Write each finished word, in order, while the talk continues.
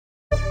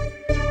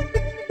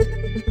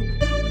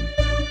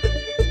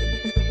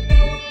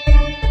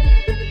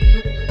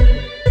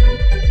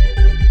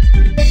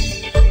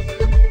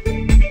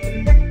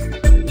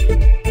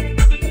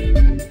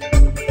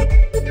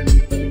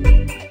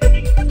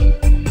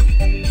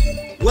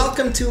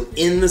Welcome to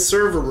In the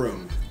Server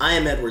Room. I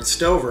am Edward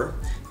Stoever.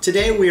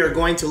 Today we are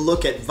going to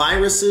look at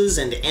viruses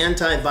and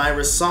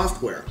antivirus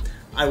software.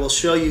 I will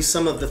show you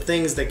some of the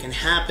things that can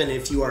happen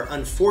if you are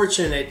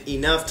unfortunate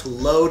enough to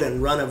load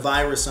and run a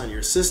virus on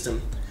your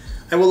system.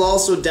 I will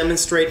also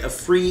demonstrate a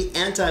free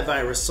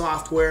antivirus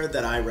software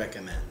that I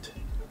recommend.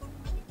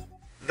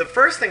 The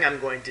first thing I'm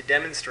going to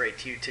demonstrate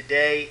to you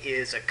today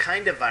is a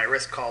kind of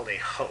virus called a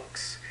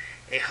hoax.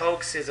 A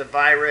hoax is a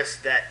virus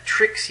that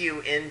tricks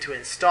you into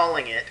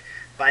installing it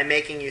by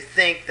making you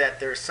think that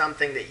there's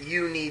something that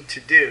you need to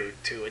do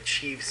to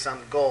achieve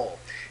some goal.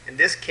 In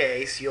this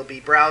case, you'll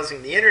be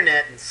browsing the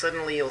internet and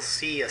suddenly you'll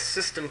see a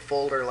system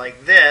folder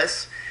like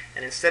this,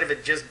 and instead of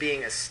it just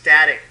being a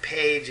static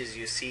page as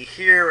you see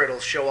here,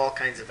 it'll show all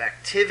kinds of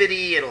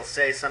activity. It'll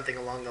say something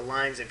along the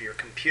lines of your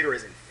computer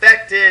is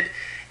infected,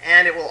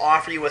 and it will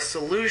offer you a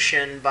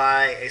solution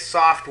by a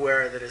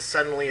software that is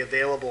suddenly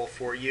available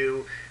for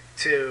you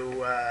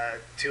to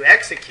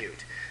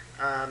execute.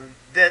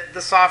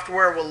 The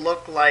software will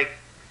look like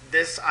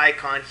this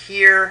icon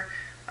here.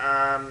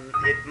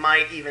 It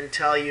might even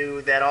tell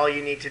you that all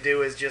you need to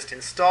do is just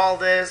install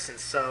this, and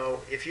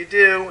so if you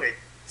do, it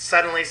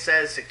suddenly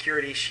says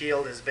Security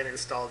Shield has been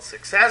installed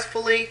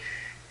successfully,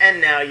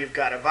 and now you've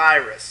got a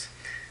virus.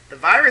 The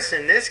virus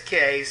in this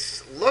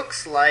case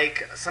looks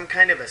like some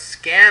kind of a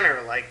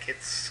scanner, like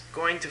it's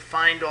going to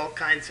find all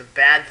kinds of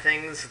bad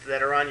things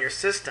that are on your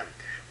system.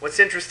 What's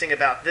interesting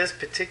about this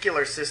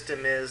particular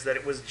system is that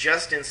it was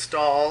just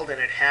installed and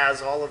it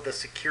has all of the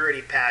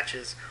security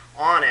patches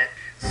on it,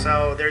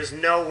 so there's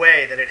no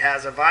way that it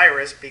has a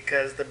virus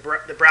because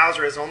the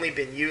browser has only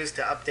been used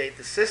to update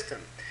the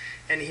system.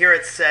 And here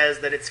it says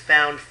that it's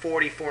found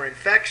 44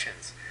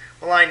 infections.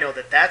 Well, I know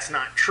that that's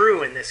not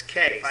true in this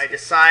case. If I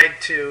decide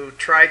to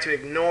try to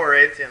ignore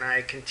it and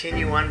I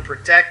continue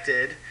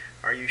unprotected,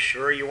 are you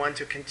sure you want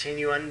to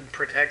continue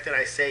unprotected?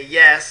 I say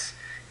yes.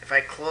 If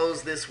I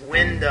close this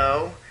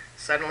window,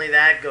 suddenly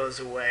that goes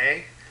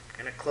away.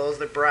 I'm going to close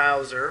the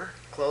browser,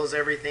 close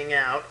everything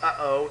out.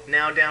 Uh-oh,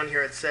 now down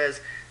here it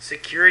says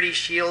Security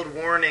Shield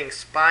warning,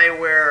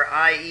 spyware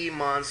IE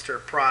monster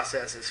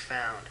process is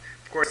found.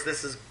 Of course,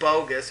 this is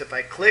bogus. If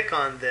I click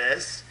on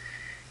this,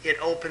 it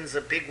opens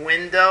a big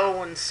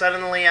window and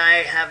suddenly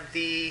I have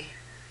the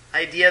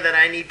idea that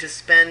I need to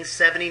spend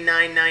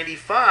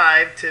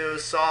 $79.95 to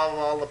solve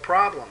all the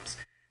problems.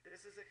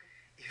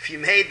 If you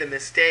made the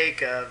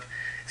mistake of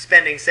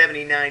spending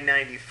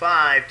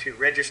 $79.95 to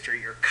register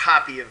your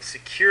copy of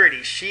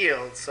Security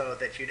Shield so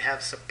that you'd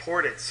have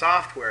supported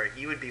software,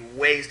 you would be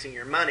wasting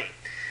your money.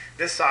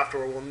 This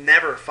software will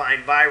never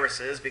find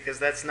viruses because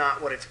that's not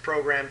what it's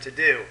programmed to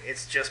do.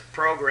 It's just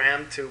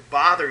programmed to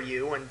bother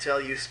you until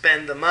you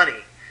spend the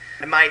money.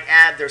 I might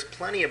add there's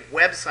plenty of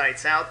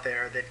websites out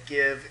there that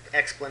give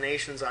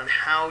explanations on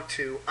how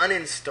to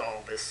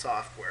uninstall this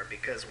software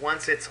because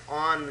once it's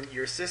on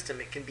your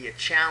system it can be a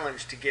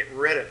challenge to get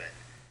rid of it.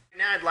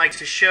 Now I'd like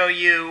to show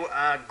you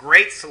a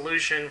great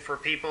solution for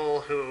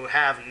people who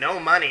have no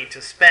money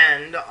to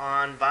spend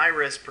on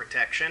virus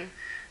protection.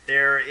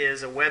 There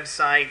is a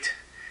website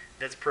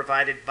that's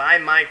provided by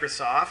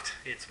Microsoft.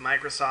 It's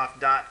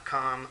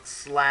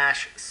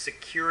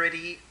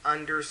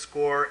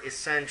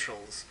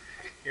microsoft.com/security_essentials.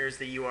 Here's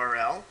the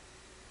URL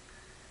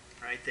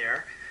right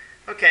there.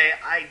 Okay,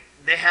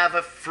 they have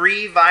a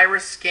free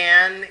virus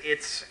scan.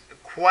 It's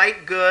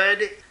quite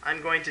good.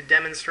 I'm going to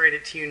demonstrate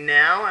it to you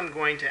now. I'm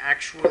going to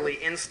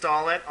actually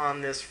install it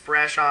on this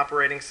fresh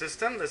operating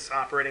system. This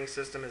operating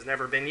system has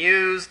never been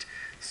used,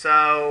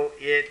 so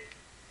it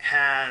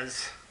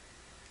has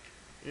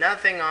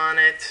nothing on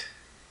it.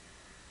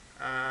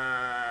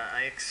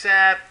 I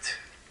accept.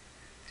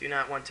 Do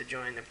not want to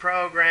join the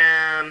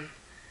program.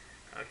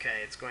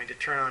 Okay, it's going to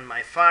turn on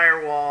my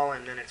firewall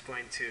and then it's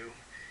going to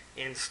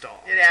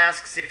install. It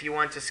asks if you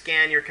want to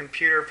scan your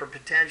computer for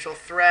potential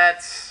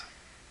threats.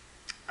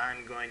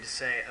 I'm going to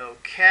say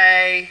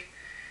OK,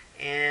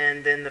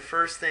 and then the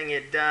first thing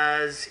it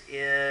does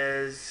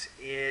is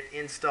it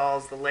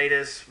installs the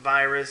latest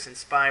virus and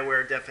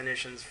spyware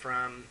definitions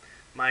from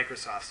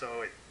Microsoft.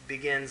 So it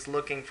begins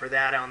looking for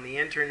that on the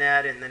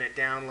internet and then it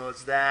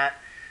downloads that.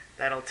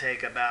 That'll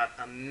take about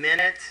a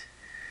minute.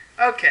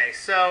 Okay,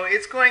 so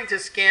it's going to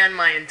scan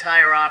my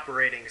entire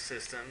operating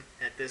system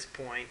at this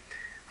point.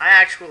 I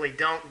actually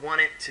don't want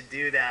it to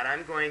do that.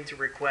 I'm going to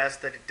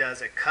request that it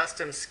does a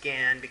custom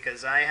scan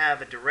because I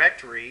have a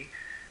directory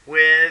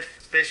with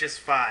suspicious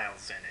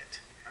files in it.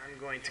 I'm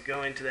going to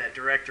go into that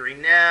directory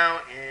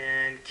now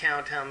and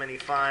count how many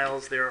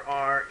files there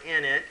are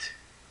in it.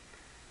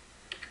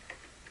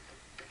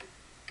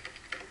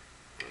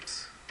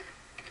 Oops.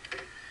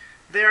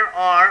 There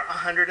are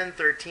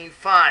 113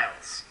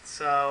 files.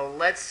 So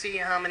let's see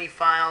how many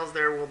files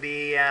there will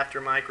be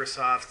after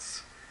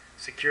Microsoft's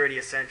Security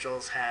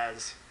Essentials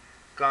has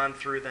gone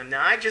through them.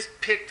 Now I just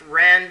picked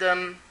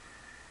random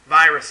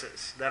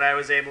viruses that I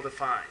was able to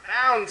find.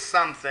 Found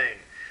something.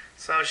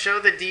 So show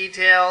the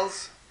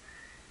details,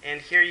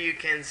 and here you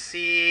can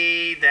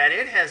see that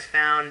it has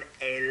found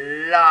a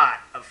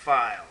lot of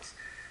files.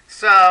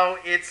 So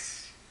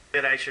it's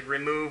that I should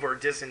remove or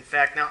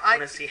disinfect. Now I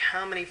want to see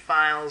how many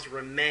files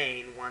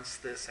remain once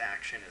this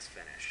action is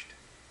finished.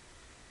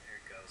 There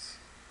it goes.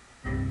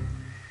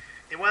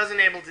 It wasn't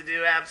able to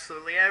do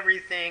absolutely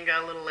everything.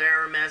 Got a little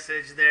error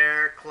message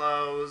there.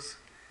 Close.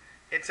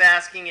 It's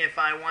asking if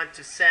I want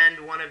to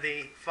send one of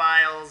the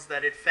files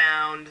that it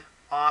found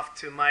off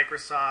to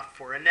Microsoft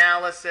for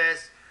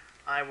analysis.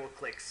 I will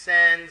click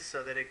send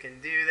so that it can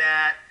do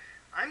that.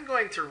 I'm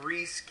going to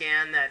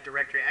rescan that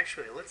directory.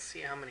 Actually, let's see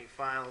how many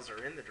files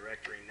are in the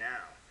directory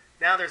now.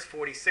 Now there's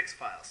 46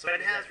 files. So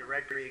it has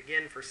directory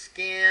again for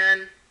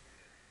scan.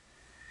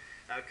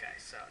 Okay,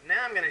 so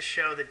now I'm going to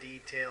show the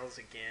details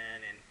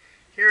again. And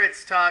here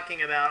it's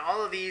talking about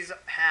all of these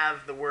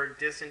have the word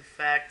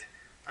disinfect.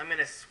 I'm going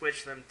to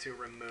switch them to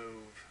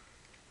remove.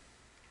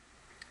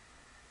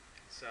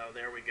 So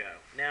there we go.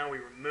 Now we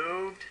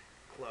removed.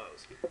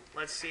 Close.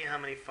 Let's see how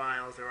many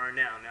files there are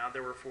now. Now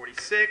there were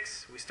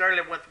 46. We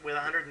started with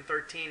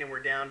 113 and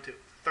we're down to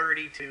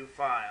 32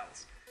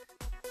 files.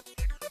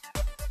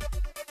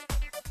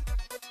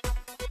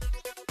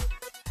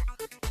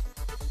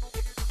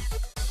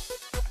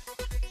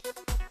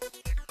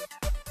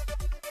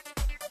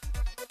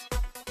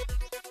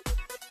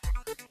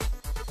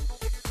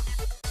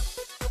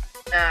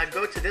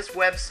 Go to this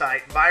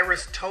website,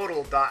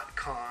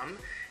 virustotal.com,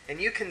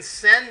 and you can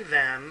send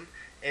them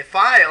a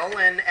file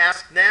and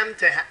ask them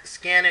to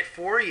scan it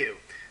for you.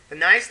 The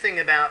nice thing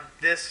about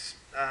this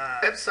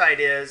website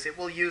is it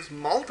will use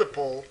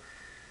multiple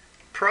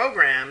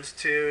programs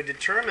to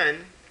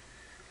determine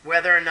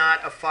whether or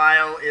not a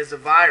file is a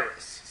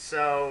virus.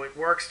 So it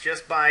works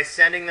just by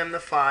sending them the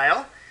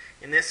file.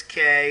 In this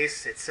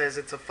case, it says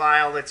it's a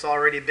file that's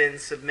already been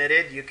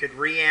submitted. You could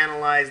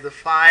reanalyze the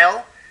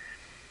file,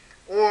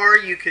 or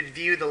you could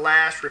view the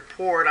last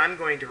report. I'm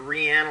going to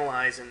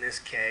reanalyze in this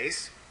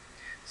case.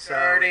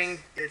 Starting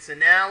its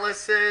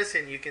analysis,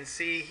 and you can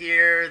see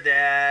here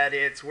that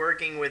it's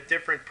working with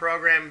different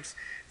programs.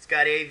 It's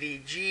got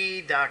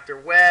AVG, Dr.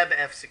 Web,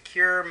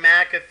 F-Secure,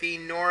 McAfee,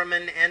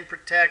 Norman,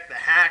 NProtect, The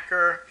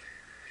Hacker,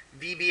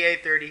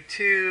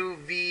 VBA32,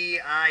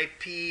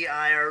 VIPIRE.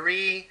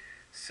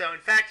 So in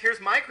fact, here's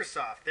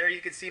Microsoft. There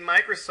you can see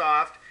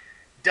Microsoft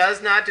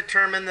does not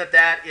determine that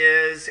that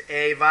is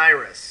a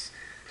virus.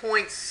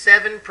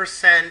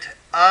 0.7%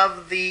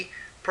 of the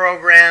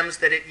programs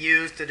that it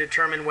used to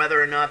determine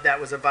whether or not that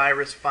was a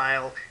virus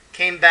file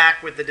came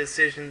back with the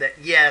decision that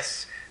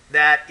yes,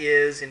 that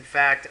is in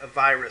fact a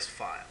virus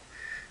file.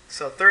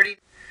 So 30.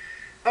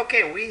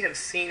 Okay, we have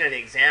seen an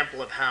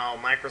example of how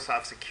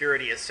Microsoft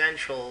Security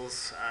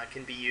Essentials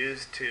can be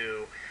used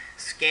to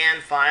scan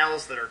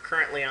files that are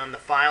currently on the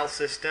file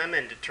system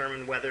and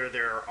determine whether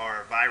there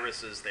are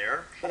viruses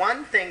there.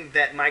 One thing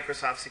that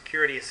Microsoft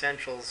Security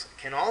Essentials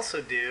can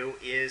also do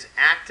is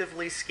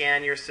actively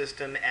scan your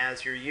system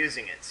as you're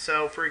using it.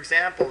 So for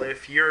example,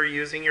 if you're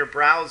using your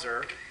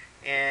browser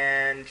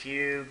and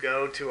you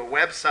go to a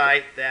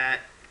website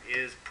that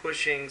is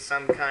pushing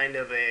some kind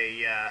of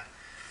a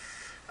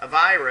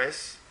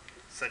virus,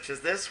 such as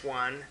this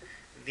one,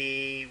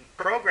 the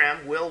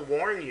program will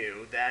warn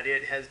you that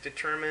it has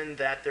determined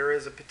that there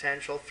is a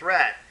potential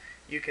threat.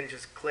 You can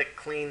just click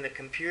clean the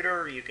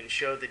computer, you can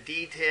show the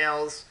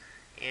details,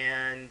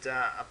 and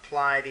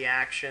apply the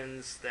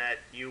actions that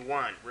you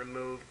want,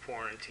 remove,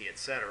 quarantine,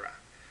 etc.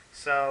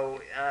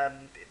 So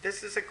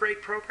this is a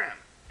great program,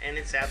 and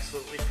it's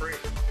absolutely free.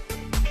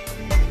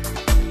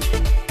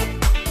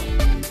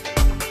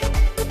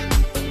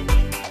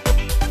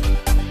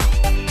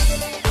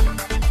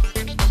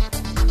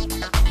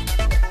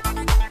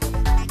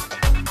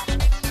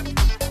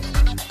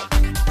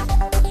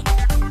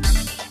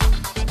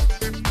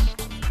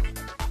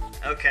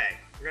 Okay,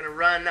 we're going to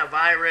run a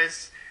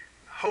virus,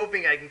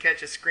 hoping I can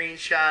catch a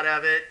screenshot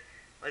of it.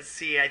 Let's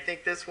see, I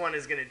think this one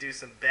is going to do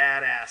some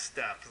badass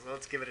stuff, so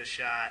let's give it a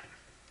shot.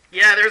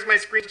 Yeah, there's my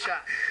screenshot.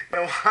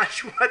 Now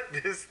watch what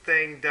this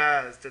thing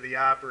does to the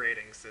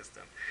operating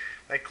system.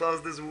 If I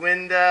close this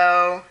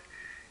window,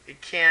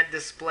 it can't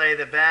display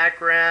the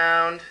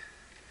background.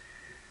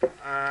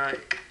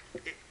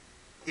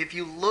 If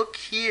you look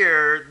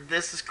here,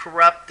 this is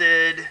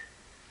corrupted,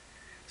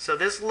 so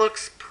this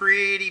looks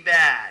pretty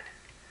bad.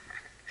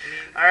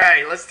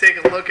 Alright, let's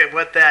take a look at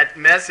what that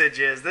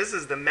message is. This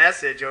is the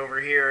message over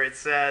here. It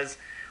says,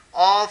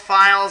 all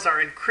files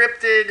are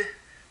encrypted.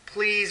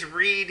 Please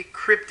read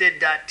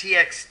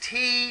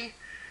crypted.txt.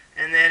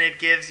 And then it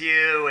gives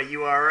you a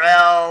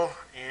URL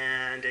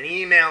and an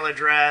email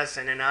address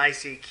and an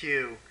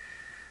ICQ.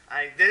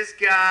 This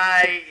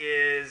guy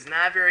is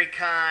not very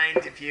kind.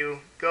 If you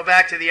go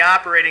back to the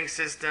operating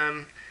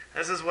system,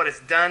 this is what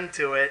it's done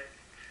to it.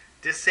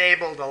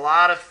 Disabled a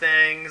lot of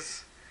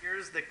things.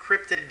 Here's the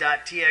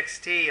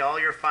crypted.txt. All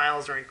your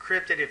files are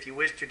encrypted. If you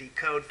wish to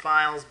decode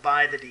files,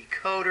 buy the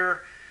decoder.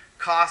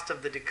 Cost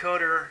of the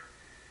decoder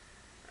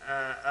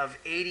of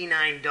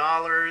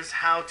 $89.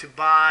 How to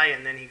buy,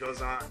 and then he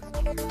goes on.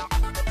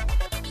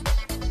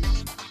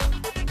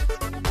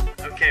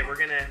 Okay, we're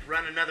going to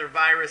run another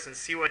virus and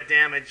see what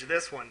damage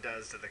this one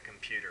does to the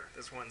computer.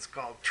 This one's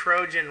called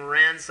Trojan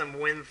Ransom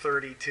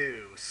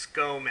Win32,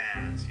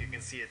 SCOMAS. You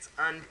can see it's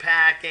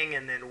unpacking,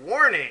 and then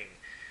warning,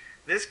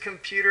 this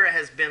computer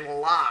has been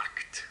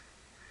locked.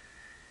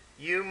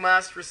 You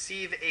must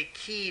receive a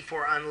key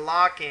for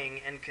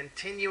unlocking and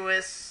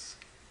continuations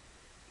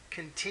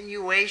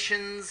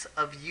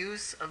of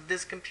use of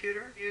this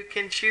computer. You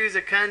can choose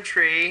a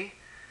country.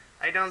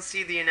 I don't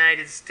see the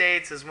United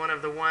States as one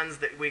of the ones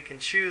that we can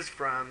choose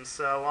from,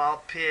 so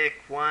I'll pick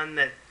one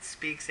that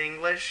speaks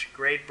English,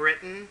 Great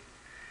Britain.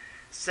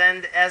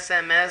 Send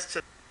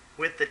SMS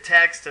with the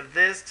text of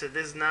this to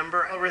this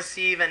number. I'll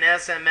receive an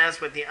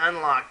SMS with the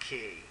unlock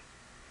key.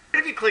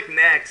 If you click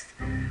next,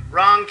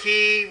 wrong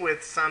key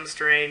with some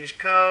strange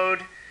code,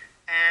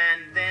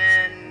 and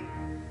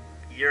then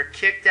you're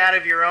kicked out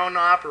of your own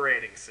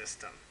operating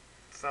system.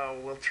 So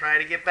we'll try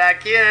to get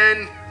back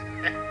in.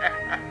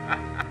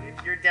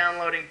 If you're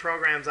downloading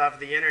programs off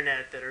the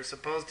internet that are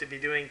supposed to be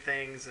doing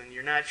things and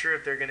you're not sure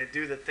if they're going to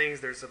do the things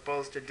they're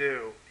supposed to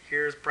do,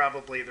 here's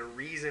probably the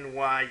reason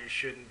why you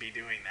shouldn't be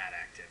doing that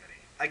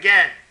activity.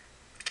 Again,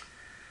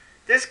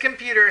 this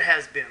computer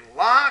has been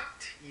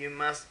locked. You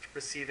must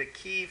receive a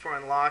key for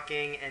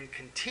unlocking and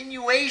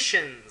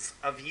continuations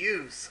of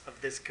use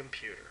of this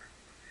computer.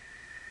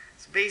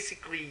 So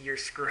basically, you're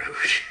screwed.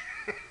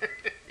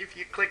 If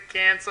you click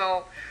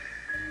cancel,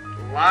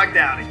 logged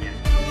out again.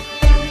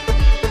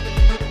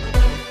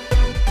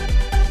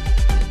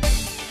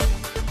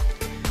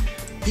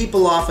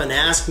 People often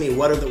ask me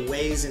what are the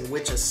ways in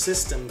which a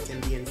system can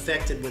be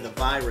infected with a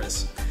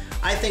virus.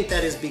 I think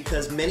that is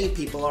because many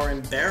people are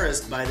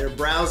embarrassed by their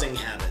browsing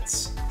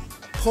habits.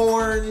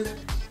 Porn.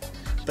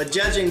 But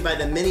judging by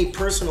the many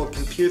personal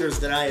computers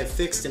that I have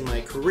fixed in my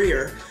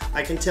career,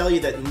 I can tell you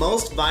that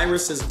most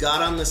viruses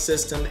got on the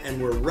system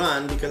and were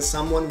run because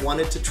someone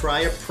wanted to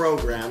try a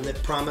program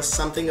that promised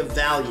something of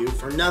value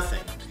for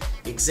nothing.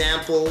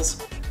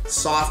 Examples: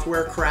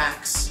 software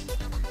cracks,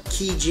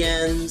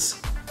 keygens,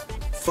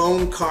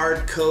 phone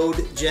card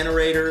code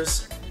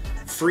generators,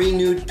 free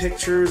nude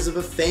pictures of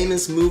a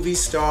famous movie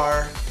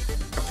star,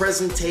 a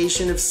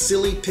presentation of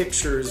silly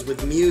pictures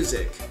with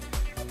music.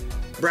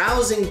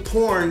 Browsing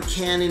porn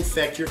can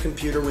infect your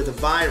computer with a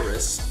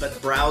virus, but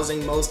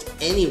browsing most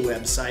any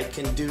website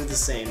can do the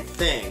same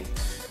thing.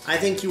 I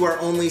think you are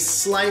only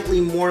slightly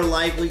more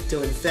likely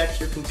to infect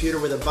your computer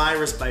with a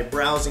virus by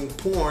browsing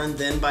porn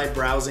than by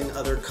browsing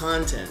other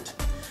content.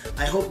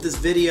 I hope this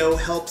video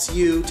helps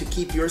you to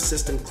keep your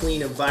system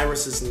clean of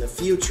viruses in the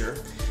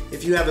future.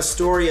 If you have a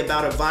story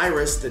about a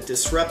virus that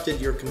disrupted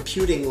your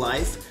computing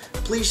life,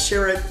 please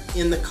share it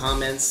in the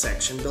comments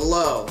section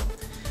below.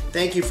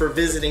 Thank you for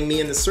visiting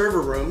me in the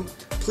server room.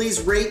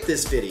 Please rate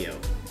this video.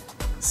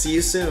 See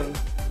you soon.